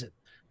and reason.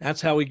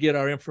 That's how we get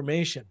our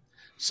information.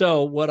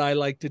 So what I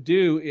like to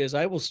do is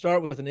I will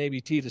start with an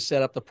ABT to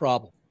set up the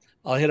problem.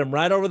 I'll hit them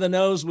right over the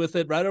nose with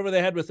it, right over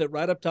the head with it,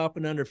 right up top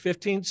in under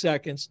 15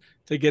 seconds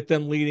to get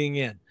them leading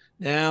in.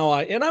 Now,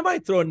 I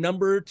might throw a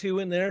number or two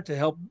in there to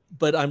help,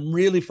 but I'm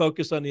really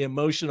focused on the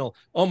emotional,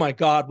 oh my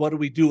God, what do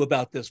we do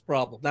about this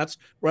problem? That's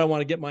where I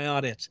want to get my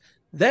audience.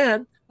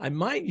 Then I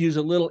might use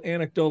a little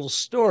anecdotal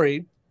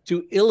story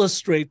to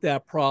illustrate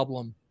that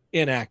problem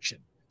in action.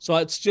 So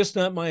it's just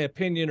not my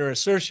opinion or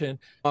assertion.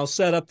 I'll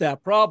set up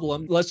that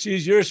problem. Let's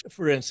use yours,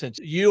 for instance.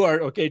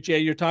 Okay, Jay,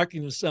 you're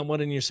talking to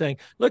someone and you're saying,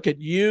 look,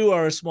 you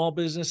are a small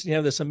business and you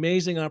have this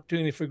amazing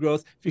opportunity for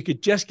growth. If you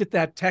could just get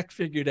that tech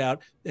figured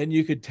out, then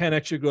you could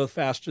 10x your growth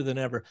faster than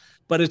ever.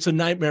 But it's a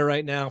nightmare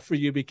right now for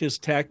you because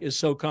tech is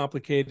so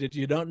complicated.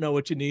 You don't know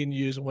what you need and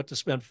use and what to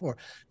spend for.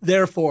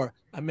 Therefore,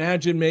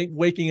 imagine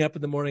waking up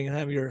in the morning and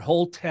having your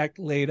whole tech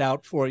laid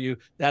out for you.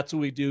 That's what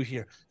we do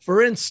here.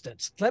 For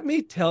instance, let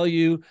me tell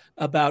you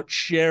about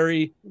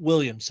Sherry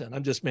Williamson.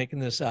 I'm just making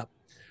this up.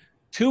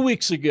 2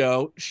 weeks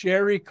ago,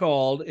 Sherry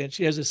called, and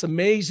she has this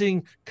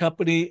amazing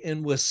company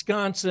in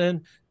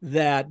Wisconsin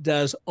that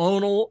does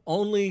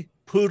only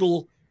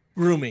poodle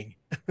grooming.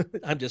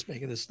 I'm just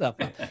making this stuff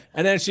up.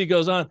 And then she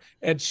goes on,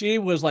 and she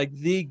was like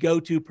the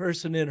go-to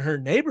person in her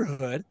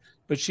neighborhood,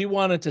 but she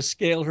wanted to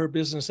scale her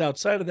business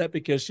outside of that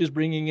because she's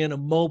bringing in a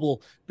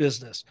mobile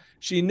business.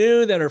 She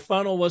knew that her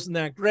funnel wasn't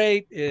that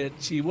great.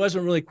 She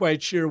wasn't really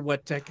quite sure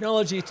what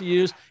technology to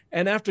use.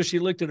 And after she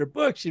looked at her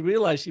book, she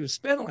realized she was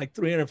spending like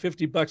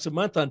 $350 a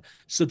month on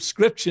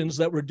subscriptions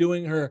that were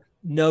doing her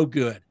no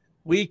good.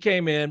 We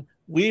came in,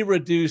 we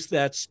reduced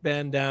that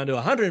spend down to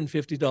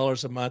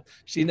 $150 a month.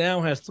 She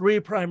now has 3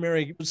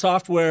 primary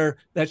software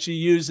that she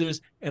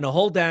uses and a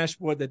whole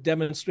dashboard that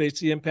demonstrates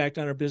the impact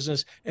on her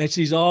business. And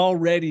she's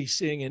already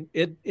seeing an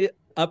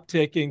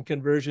uptick in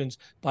conversions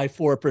by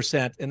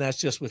 4%. And that's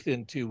just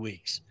within 2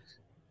 weeks.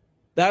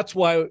 That's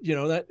why,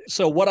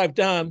 so what I've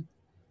done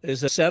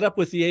is a setup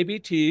with the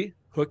ABT,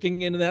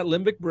 hooking into that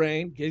limbic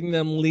brain, getting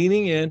them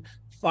leaning in,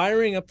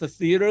 firing up the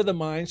theater of the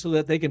mind so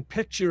that they can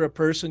picture a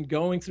person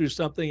going through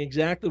something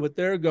exactly what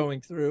they're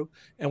going through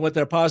and what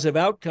their positive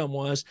outcome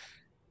was.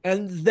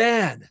 And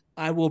then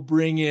I will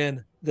bring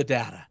in the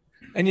data.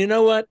 And you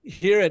know what?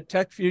 Here at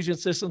Tech Fusion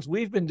Systems,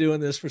 we've been doing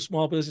this for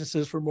small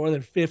businesses for more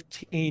than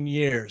 15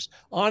 years.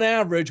 On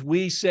average,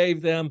 we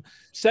save them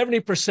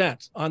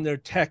 70% on their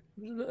tech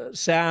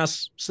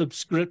SaaS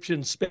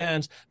subscription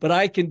spends, but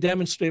I can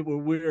demonstrate where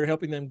we're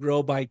helping them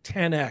grow by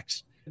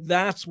 10x.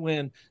 That's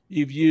when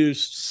you've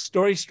used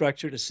story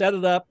structure to set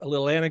it up, a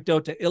little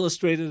anecdote to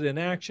illustrate it in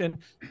action,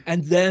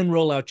 and then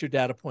roll out your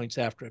data points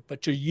after it.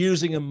 But you're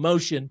using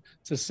emotion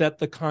to set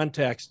the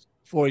context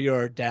for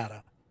your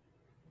data.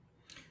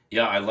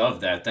 Yeah, I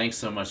love that. Thanks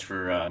so much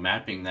for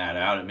mapping that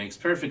out. It makes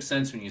perfect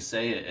sense when you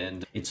say it.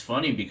 And it's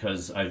funny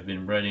because I've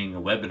been running a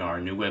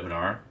new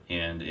webinar,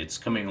 and it's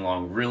coming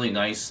along really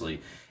nicely.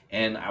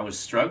 And I was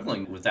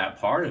struggling with that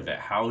part of it,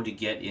 how to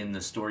get in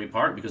the story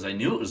part, because I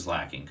knew it was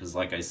lacking. Because,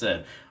 like I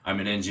said, I'm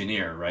an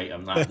engineer, right?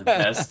 I'm not the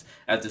best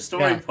at the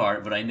story Yeah.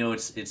 part, but I know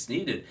it's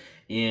needed.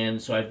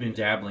 And so I've been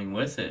dabbling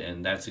with it,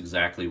 and that's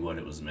exactly what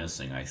it was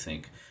missing, I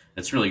think.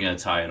 It's really going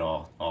to tie it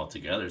all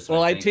together. So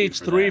Well, I I thank you teach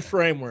for three that.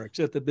 frameworks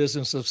at the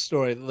Business of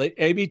Story, the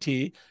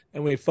ABT,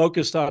 and we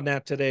focused on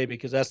that today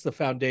because that's the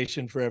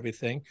foundation for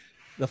everything.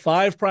 The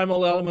five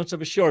primal elements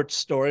of a short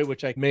story,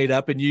 which I made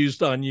up and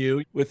used on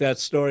you with that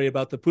story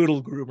about the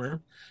poodle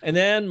groomer. And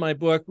then my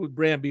book with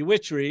Brand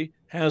Bewitchery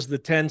has the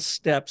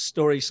 10-step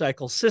story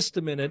cycle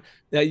system in it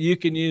that you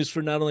can use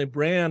for not only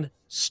brand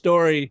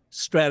story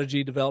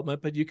strategy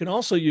development, but you can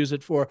also use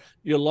it for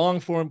your long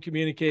form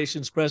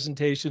communications,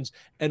 presentations,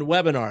 and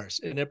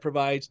webinars. And it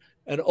provides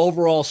an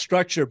overall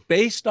structure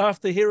based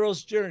off the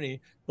hero's journey,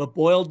 but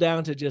boiled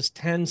down to just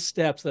 10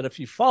 steps that if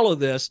you follow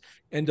this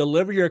and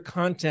deliver your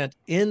content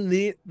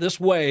in this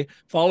way,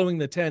 following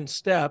the 10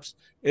 steps,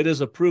 it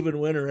is a proven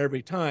winner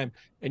every time.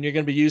 And you're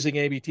going to be using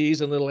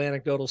ABTs and little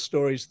anecdotal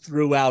stories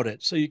throughout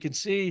it. So you can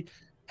see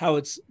how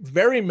it's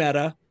very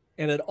meta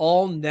and it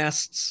all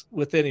nests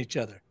within each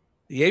other.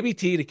 The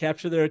ABT to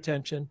capture their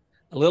attention,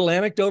 a little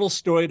anecdotal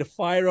story to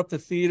fire up the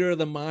theater of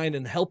the mind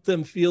and help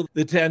them feel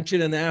the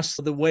tension and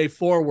ask the way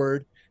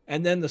forward.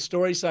 And then the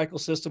story cycle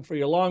system for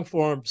your long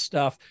form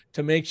stuff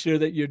to make sure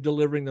that you're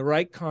delivering the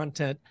right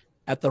content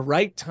at the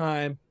right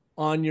time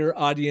on your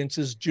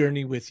audience's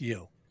journey with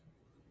you.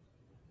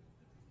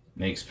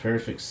 Makes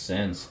perfect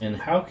sense. And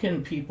how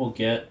can people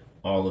get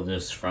all of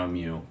this from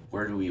you?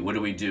 What do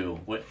we do?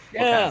 What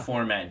kind of Yeah.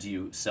 format do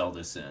you sell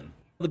this in?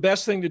 The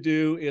best thing to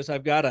do is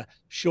I've got a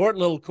short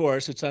little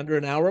course. It's under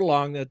an hour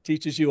long that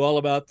teaches you all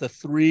about the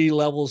three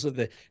levels of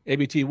the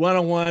ABT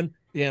 101,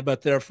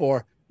 but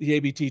therefore the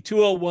ABT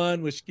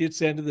 201, which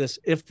gets into this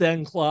if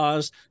then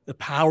clause, the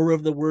power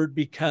of the word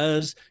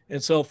because,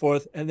 and so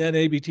forth. And then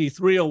ABT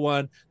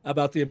 301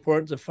 about the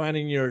importance of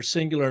finding your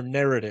singular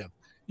narrative.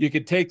 You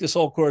could take this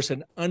whole course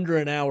in under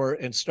an hour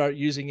and start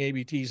using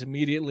ABTs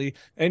immediately.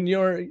 And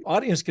your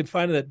audience can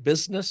find it at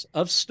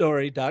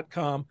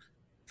businessofstory.com/,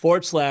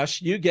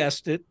 you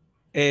guessed it,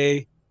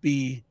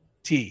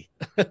 ABT.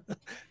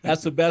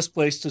 That's the best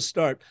place to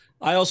start.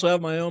 I also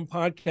have my own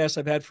podcast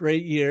I've had for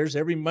 8 years.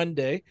 Every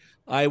Monday,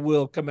 I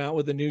will come out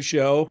with a new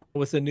show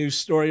with a new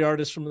story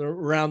artist from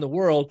around the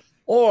world,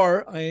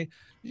 or I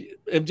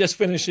am just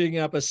finishing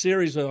up a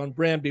series on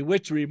Brand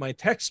Bewitchery, my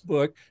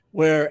textbook,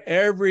 where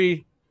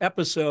every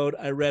episode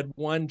I read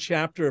one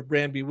chapter of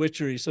Brand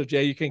Bewitchery. So,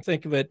 Jay, you can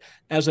think of it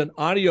as an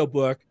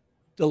audiobook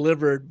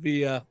delivered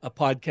via a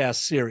podcast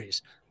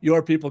series.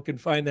 Your people can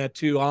find that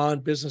too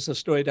on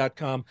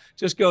businessofstory.com.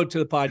 Just go to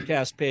the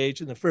podcast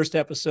page, and the first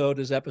episode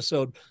is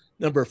episode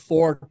number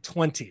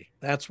 420.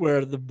 That's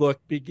where the book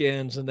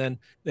begins, and then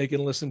they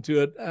can listen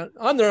to it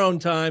on their own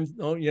time,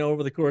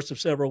 over the course of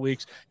several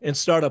weeks, and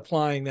start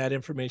applying that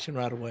information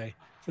right away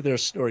for their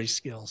story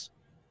skills.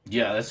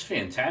 Yeah, that's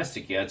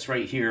fantastic. Yeah, it's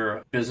right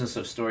here,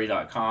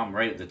 businessofstory.com,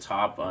 right at the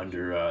top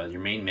under your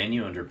main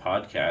menu under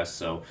podcast.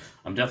 So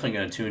I'm definitely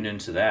going to tune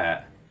into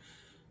that.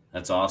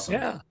 That's awesome.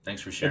 Yeah.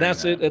 Thanks for And sharing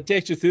that's that. it. It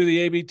takes you through the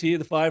ABT,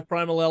 the five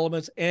primal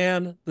elements,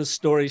 and the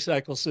story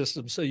cycle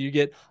system. So you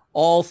get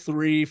all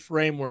three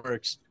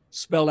frameworks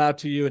spelled out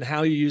to you and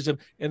how you use them.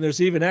 And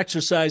there's even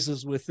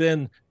exercises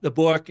within the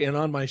book and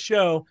on my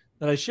show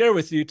that I share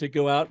with you to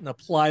go out and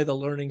apply the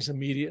learnings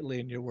immediately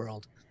in your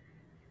world.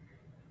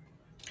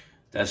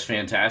 That's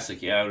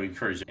fantastic. Yeah, I would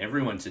encourage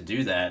everyone to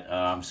do that.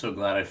 I'm so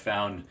glad I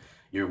found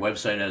your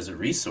website as a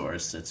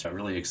resource. It's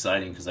really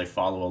exciting because I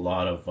follow a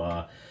lot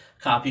of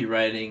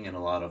copywriting and a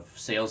lot of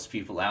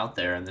salespeople out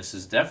there, and this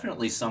is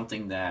definitely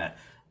something that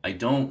I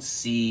don't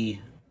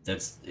see.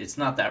 It's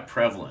not that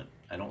prevalent.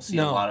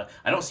 No.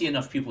 I don't see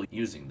enough people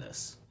using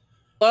this.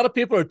 A lot of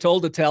people are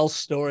told to tell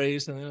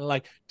stories, and they're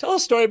like, tell a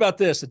story about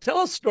this and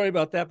tell a story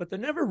about that, but they're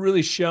never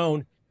really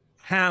shown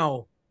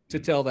how to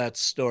tell that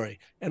story.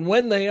 And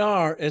when they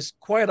are, it's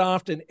quite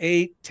often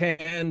 8,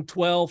 10,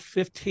 12,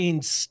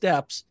 15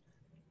 steps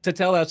to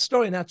tell that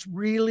story. And that's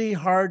really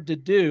hard to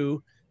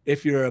do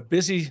if you're a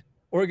busy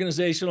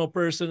organizational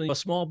person, a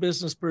small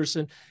business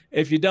person,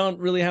 if you don't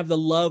really have the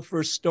love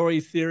for story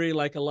theory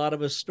like a lot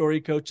of us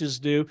story coaches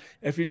do,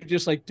 if you're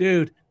just like,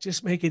 dude,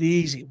 just make it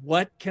easy.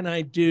 What can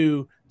I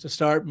do to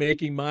start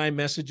making my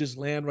messages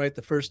land right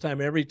the first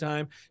time, every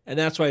time? And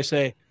that's why I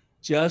say,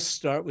 just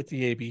start with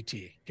the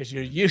ABT, because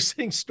you're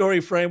using story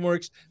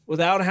frameworks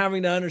without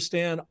having to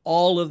understand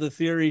all of the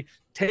theory.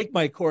 Take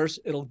my course.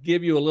 It'll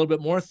give you a little bit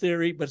more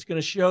theory, but it's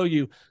going to show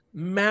you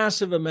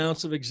massive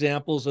amounts of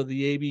examples of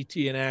the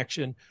ABT in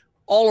action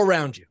all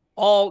around you,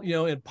 all,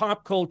 in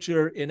pop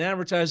culture, in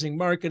advertising,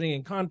 marketing,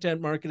 and content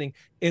marketing,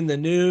 in the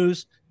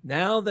news.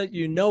 Now that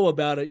you know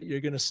about it,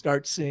 you're going to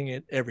start seeing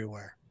it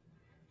everywhere.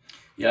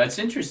 Yeah, it's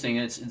interesting.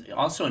 It's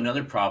also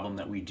another problem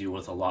that we deal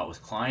with a lot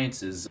with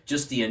clients is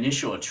just the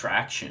initial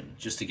attraction,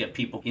 just to get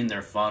people in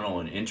their funnel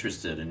and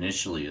interested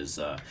initially is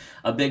a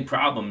big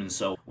problem. And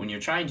so when you're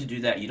trying to do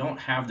that, you don't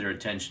have their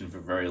attention for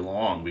very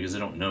long because they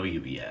don't know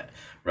you yet,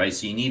 right?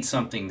 So you need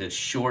something that's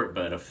short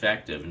but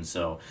effective. And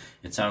so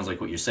it sounds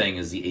like what you're saying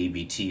is the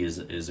ABT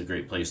is a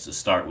great place to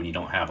start when you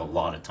don't have a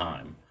lot of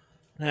time.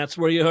 That's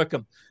where you hook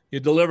them. You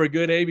deliver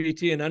good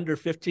ABT in under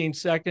 15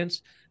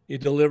 seconds. You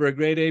deliver a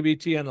great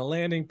ABT on a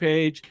landing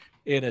page,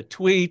 in a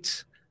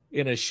tweet,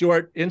 in a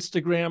short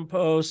Instagram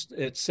post.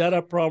 It's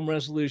setup, problem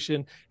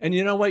resolution. And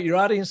you know what? Your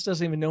audience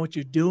doesn't even know what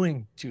you're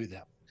doing to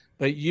them,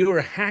 but you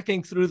are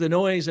hacking through the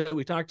noise that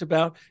we talked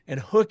about and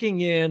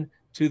hooking in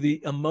to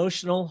the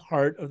emotional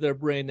heart of their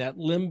brain, that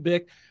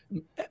limbic,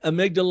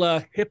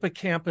 amygdala,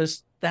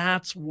 hippocampus.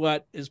 That's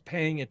what is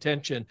paying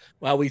attention.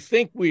 While we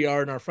think we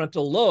are in our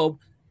frontal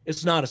lobe,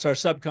 it's not. It's our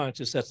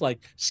subconscious that's like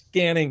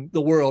scanning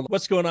the world.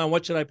 What's going on?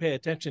 What should I pay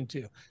attention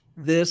to?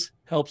 This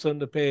helps them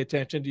to pay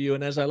attention to you.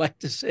 And as I like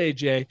to say,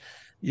 Jay,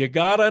 you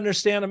got to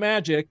understand the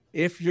magic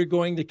if you're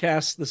going to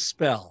cast the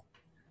spell.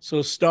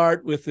 So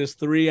start with this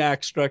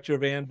 3-act structure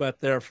of and, but,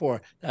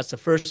 therefore. That's the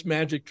first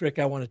magic trick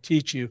I want to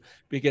teach you,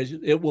 because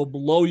it will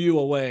blow you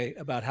away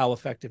about how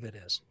effective it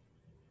is.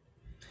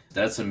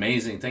 That's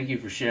amazing. Thank you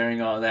for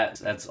sharing all that.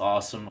 That's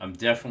awesome. I'm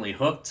definitely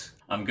hooked.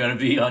 I'm going to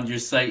be on your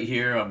site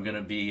here. I'm going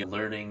to be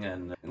learning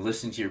and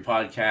listening to your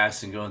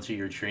podcast and going through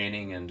your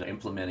training and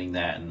implementing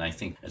that. And I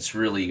think it's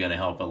really going to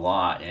help a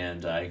lot.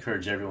 And I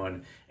encourage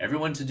everyone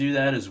to do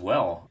that as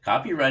well.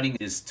 Copywriting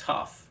is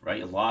tough,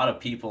 right? A lot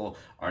of people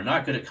are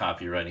not good at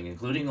copywriting,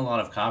 including a lot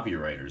of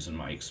copywriters in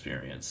my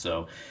experience.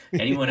 So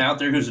anyone out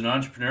there who's an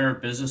entrepreneur,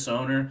 business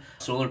owner,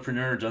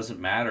 solopreneur, doesn't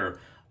matter.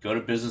 Go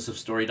to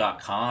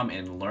businessofstory.com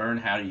and learn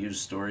how to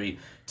use story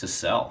to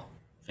sell.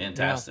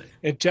 Fantastic.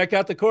 Yeah. And check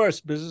out the course,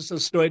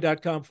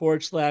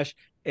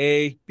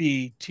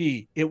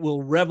 businessofstory.com/ABT. It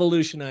will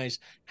revolutionize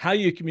how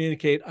you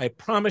communicate. I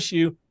promise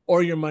you,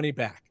 or your money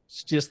back.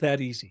 It's just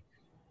that easy.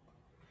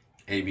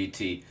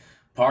 ABT.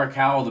 Park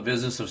Howell, the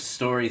Business of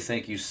Story,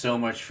 thank you so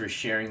much for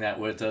sharing that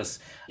with us.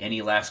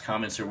 Any last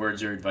comments or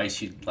words or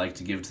advice you'd like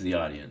to give to the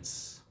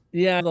audience?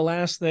 Yeah, the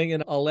last thing,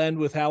 and I'll end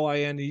with how I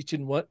end each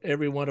and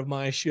every one of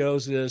my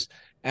shows, is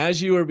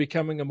as you are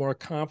becoming a more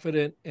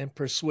confident and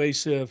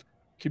persuasive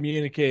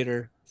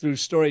communicator through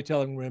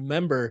storytelling,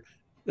 remember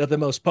that the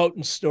most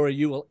potent story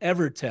you will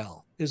ever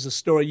tell is the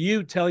story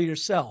you tell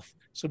yourself.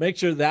 So make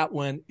sure that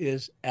one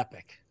is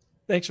epic.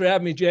 Thanks for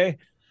having me, Jay.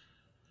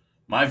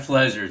 My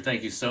pleasure.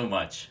 Thank you so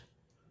much.